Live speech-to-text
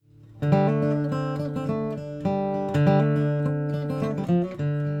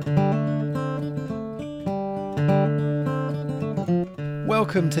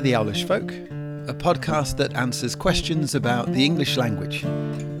Welcome to The Owlish Folk, a podcast that answers questions about the English language.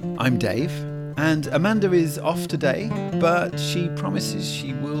 I'm Dave, and Amanda is off today, but she promises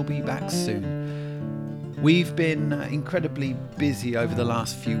she will be back soon. We've been incredibly busy over the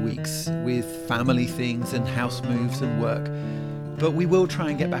last few weeks with family things and house moves and work, but we will try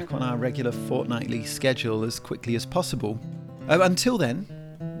and get back on our regular fortnightly schedule as quickly as possible. Until then,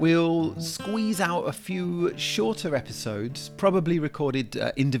 we'll squeeze out a few shorter episodes, probably recorded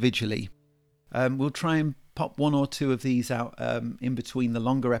individually. We'll try and pop one or two of these out in between the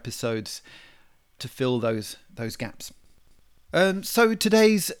longer episodes to fill those gaps. So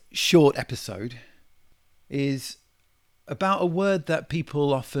today's short episode is about a word that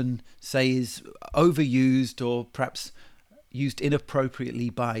people often say is overused or perhaps used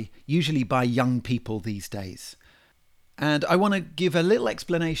inappropriately usually by young people these days. And I want to give a little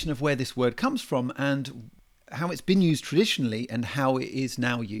explanation of where this word comes from and how it's been used traditionally and how it is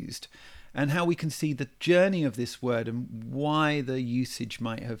now used, and how we can see the journey of this word and why the usage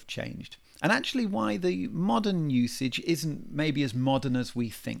might have changed, and actually why the modern usage isn't maybe as modern as we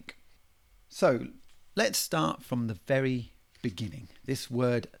think. So let's start from the very beginning. This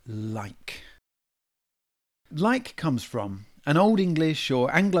word like. Like comes from an Old English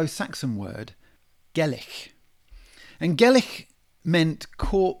or Anglo-Saxon word, gelich. And gelich meant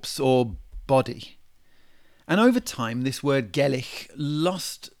corpse or body. And over time, this word gelich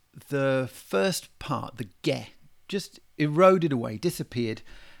lost the first part, the ge, just eroded away, disappeared,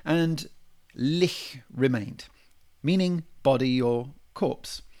 and lich remained, meaning body or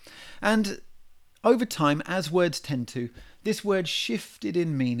corpse. And over time, as words tend to, this word shifted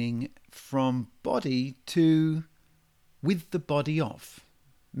in meaning from body to with the body of,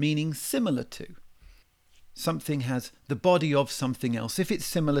 meaning similar to. Something has the body of something else, if it's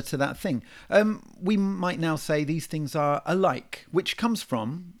similar to that thing. We might now say these things are alike, which comes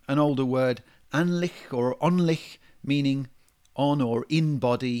from an older word, anlich or onlich, meaning on or in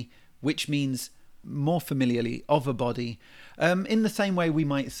body, which means more familiarly of a body. In the same way we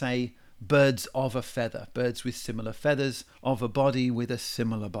might say birds of a feather, birds with similar feathers, of a body with a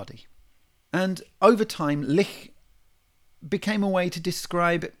similar body. And over time, lich became a way to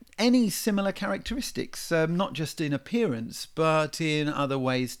describe any similar characteristics, not just in appearance, but in other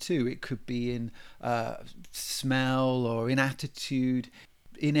ways too. It could be in smell or in attitude,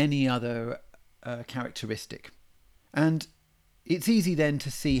 in any other characteristic. And it's easy then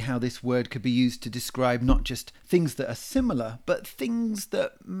to see how this word could be used to describe not just things that are similar, but things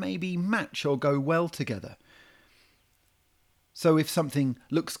that maybe match or go well together. So if something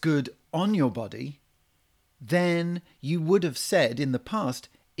looks good on your body, then you would have said in the past,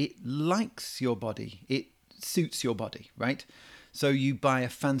 it likes your body, it suits your body, right? So you buy a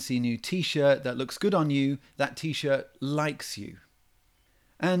fancy new t-shirt that looks good on you, that t-shirt likes you.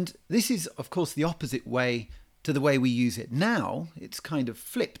 And this is, of course, the opposite way to the way we use it now. It's kind of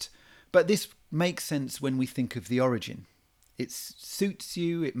flipped, but this makes sense when we think of the origin. It suits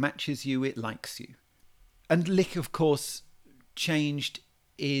you, it matches you, it likes you. And lich, of course, changed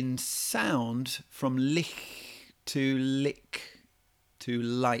in sound from lich to lick to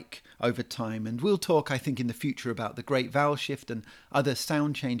like over time. And we'll talk, I think, in the future about the great vowel shift and other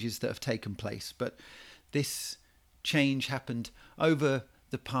sound changes that have taken place. But this change happened over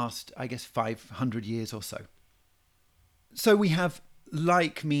the past, I guess, 500 years or so. So we have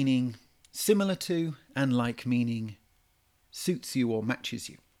like meaning similar to and like meaning suits you or matches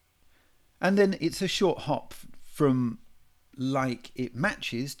you. And then it's a short hop from like it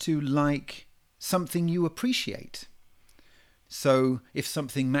matches to like something you appreciate. So if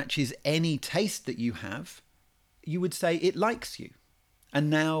something matches any taste that you have, you would say it likes you. And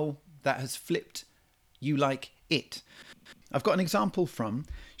now that has flipped, you like it. I've got an example from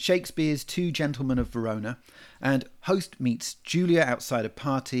Shakespeare's Two Gentlemen of Verona, and host meets Julia outside a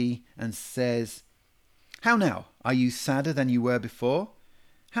party and says, "How now? Are you sadder than you were before?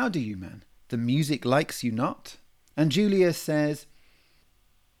 How do you, man? The music likes you not?" And Julia says,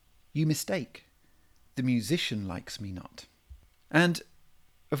 "You mistake. The musician likes me not." And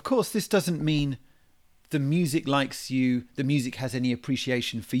of course, this doesn't mean the music likes you, the music has any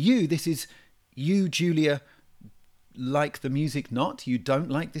appreciation for you. This is you, Julia, like the music not? You don't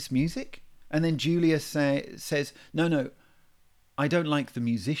like this music? And then Julia says, no, I don't like the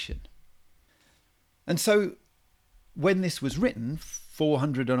musician. And so when this was written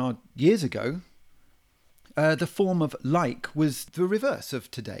 400 and odd years ago, the form of like was the reverse of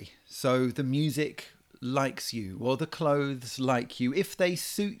today. So the music likes you, or the clothes like you, if they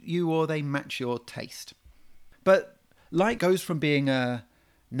suit you or they match your taste. But like goes from being a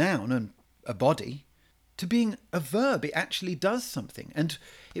noun and a body to being a verb. It actually does something. And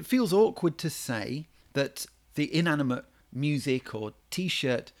it feels awkward to say that the inanimate music or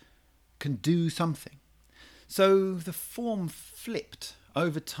t-shirt can do something. So the form flipped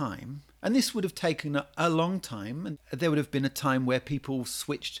over time, and this would have taken a long time, and there would have been a time where people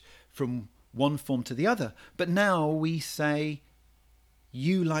switched from one form to the other. But now we say,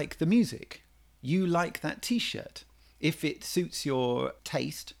 you like the music, you like that t-shirt. If it suits your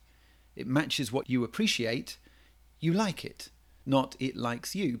taste, it matches what you appreciate, you like it, not it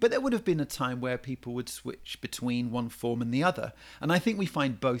likes you. But there would have been a time where people would switch between one form and the other, and I think we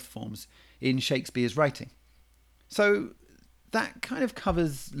find both forms in Shakespeare's writing. So that kind of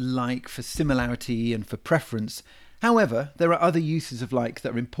covers like for similarity and for preference. However, there are other uses of like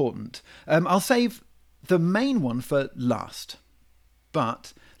that are important. I'll save the main one for last,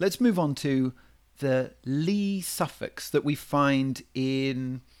 but let's move on to the ly suffix that we find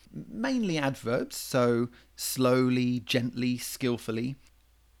in mainly adverbs, so slowly, gently, skillfully,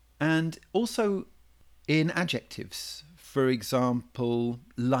 and also in adjectives, for example,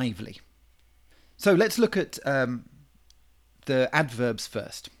 lively. So let's look at the adverbs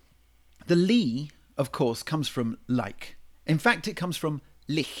first. The ly, of course, comes from like. In fact, it comes from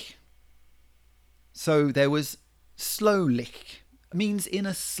lich. So there was slowlich, means in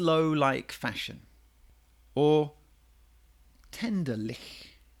a slow-like fashion, or tenderlich,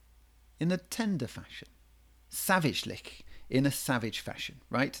 in a tender fashion, savagelijk, in a savage fashion,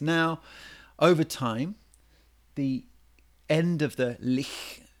 right? Now, over time, the end of the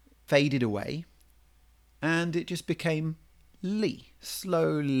lich faded away, and it just became ly,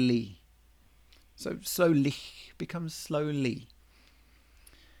 slowly. So slowlich becomes slowly,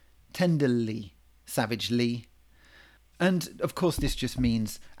 tenderly, savagely. And of course this just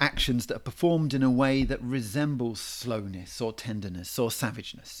means actions that are performed in a way that resembles slowness or tenderness or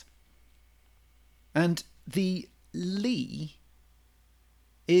savageness. And the ly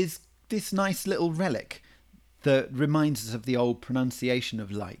is this nice little relic that reminds us of the old pronunciation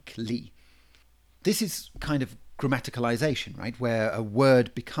of like, ly. This is kind of grammaticalization, right? Where a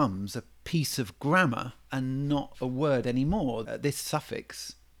word becomes a piece of grammar and not a word anymore. This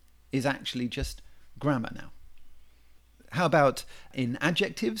suffix is actually just grammar now. How about in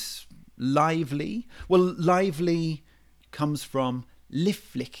adjectives? Lively. Well, lively comes from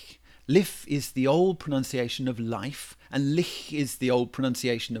liflich. Lif is the old pronunciation of life, and lich is the old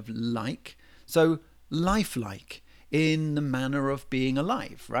pronunciation of like. So lifelike, in the manner of being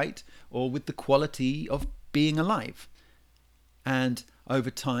alive, right? Or with the quality of being alive. And over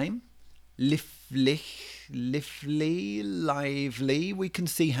time, liflich, lively, lively, we can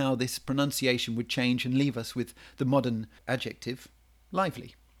see how this pronunciation would change and leave us with the modern adjective,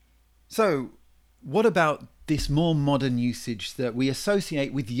 lively. So, what about this more modern usage that we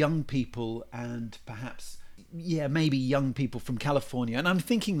associate with young people and perhaps, maybe young people from California? And I'm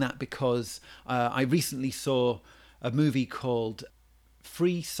thinking that because I recently saw a movie called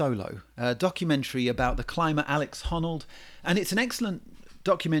Free Solo, a documentary about the climber Alex Honnold, and it's an excellent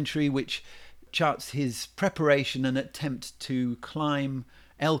documentary which charts his preparation and attempt to climb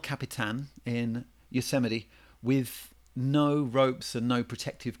El Capitan in Yosemite with no ropes and no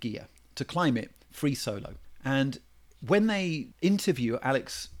protective gear, to climb it free solo. And when they interview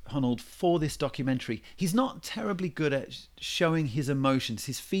Alex Honnold for this documentary, he's not terribly good at showing his emotions,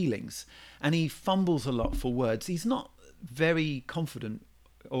 his feelings, and he fumbles a lot for words. He's not very confident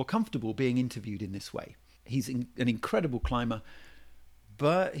or comfortable being interviewed in this way. He's an incredible climber,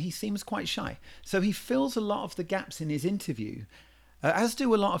 but he seems quite shy. So he fills a lot of the gaps in his interview, as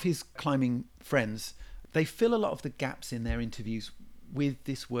do a lot of his climbing friends. They fill a lot of the gaps in their interviews with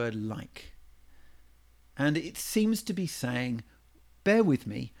this word like. And it seems to be saying, bear with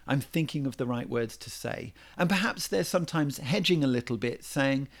me, I'm thinking of the right words to say. And perhaps they're sometimes hedging a little bit,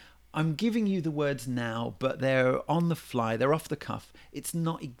 saying, I'm giving you the words now, but they're on the fly, they're off the cuff. It's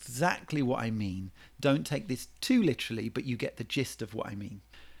not exactly what I mean. Don't take this too literally, but you get the gist of what I mean.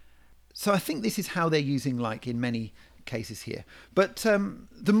 So I think this is how they're using like in many cases here. But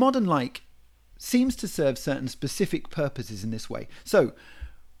the modern like seems to serve certain specific purposes in this way. So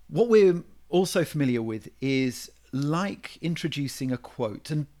what we're also familiar with is like introducing a quote,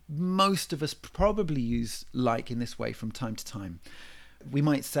 and most of us probably use like in this way from time to time. We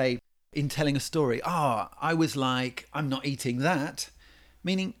might say, in telling a story, I was like, I'm not eating that,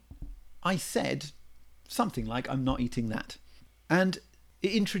 meaning I said something like, I'm not eating that. And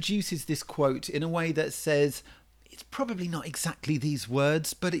it introduces this quote in a way that says, it's probably not exactly these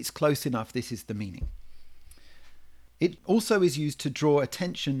words, but it's close enough, this is the meaning. It also is used to draw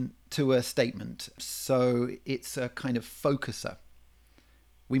attention to a statement, so it's a kind of focuser.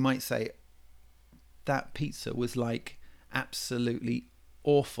 We might say, that pizza was like absolutely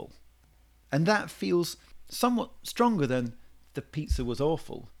awful. And that feels somewhat stronger than the pizza was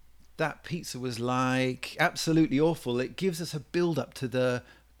awful. That pizza was like absolutely awful. It gives us a build up to the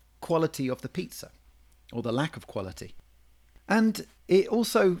quality of the pizza, or the lack of quality. And it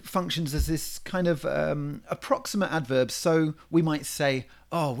also functions as this kind of approximate adverb. So we might say,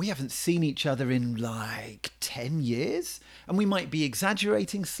 oh, we haven't seen each other in like 10 years. And we might be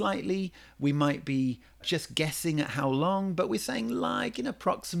exaggerating slightly. We might be just guessing at how long, but we're saying like in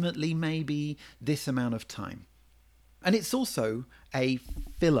approximately maybe this amount of time. And it's also a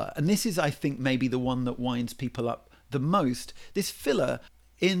filler. And this is, I think, maybe the one that winds people up the most. This filler,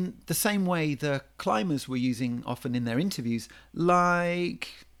 in the same way the climbers were using often in their interviews,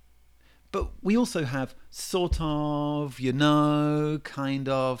 like, but we also have sort of, you know, kind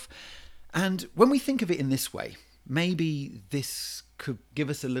of. And when we think of it in this way, maybe this could give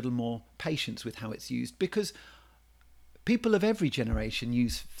us a little more patience with how it's used, because people of every generation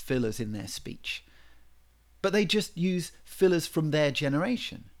use fillers in their speech, but they just use fillers from their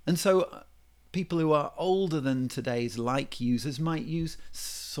generation. And so people who are older than today's like users might use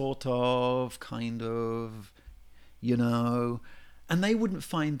sort of, kind of, you know, and they wouldn't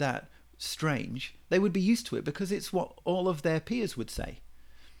find that strange. They would be used to it because it's what all of their peers would say.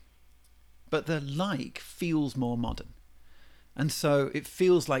 But the like feels more modern. And so it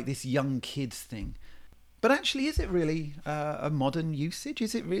feels like this young kids thing. But actually, is it really a modern usage?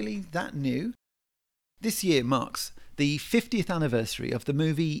 Is it really that new? This year marks the 50th anniversary of the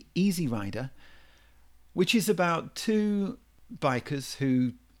movie Easy Rider, which is about two bikers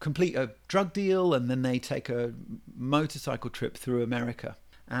who complete a drug deal and then they take a motorcycle trip through America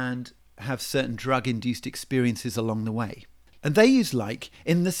and have certain drug-induced experiences along the way. And they use like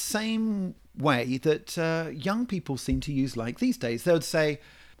in the same way that young people seem to use like these days. They would say,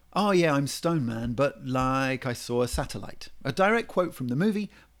 oh yeah, I'm Stone Man, but like I saw a satellite. A direct quote from the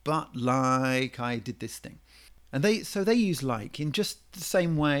movie, but like I did this thing. And they use like in just the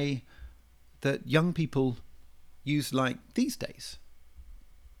same way that young people use like these days,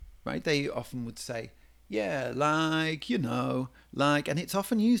 right? They often would say, yeah, like, you know, like, and it's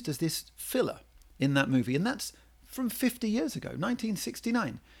often used as this filler in that movie. And that's from 50 years ago,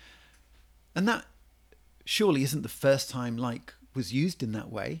 1969. And that surely isn't the first time like was used in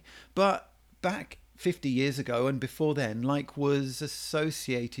that way, but back 50 years ago and before then, like was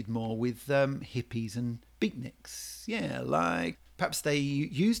associated more with hippies and beatniks. Yeah, like perhaps they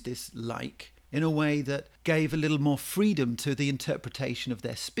used this like in a way that gave a little more freedom to the interpretation of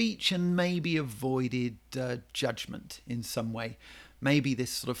their speech and maybe avoided judgment in some way. Maybe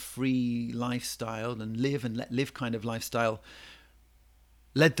this sort of free lifestyle and live and let live kind of lifestyle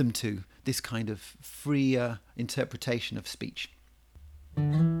led them to this kind of freer interpretation of speech.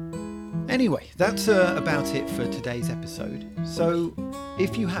 Anyway, that's about it for today's episode. So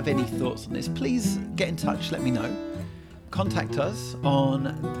if you have any thoughts on this, please get in touch, let me know. Contact us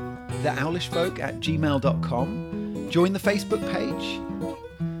on theowlishfolk@gmail.com. Join the Facebook page.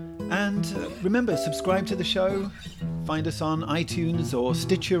 And remember, subscribe to the show. Find us on iTunes or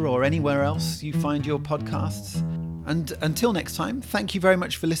Stitcher or anywhere else you find your podcasts. And until next time, thank you very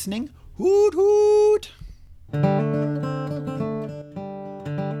much for listening. Hoot hoot!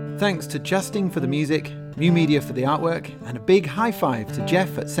 Thanks to Justin for the music, New Media for the artwork, and a big high five to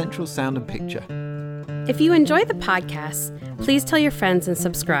Jeff at Central Sound and Picture. If you enjoy the podcast, please tell your friends and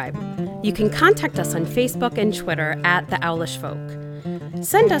subscribe. You can contact us on Facebook and Twitter @The Owlish Folk.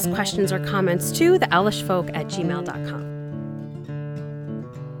 Send us questions or comments to theowlishfolk@gmail.com.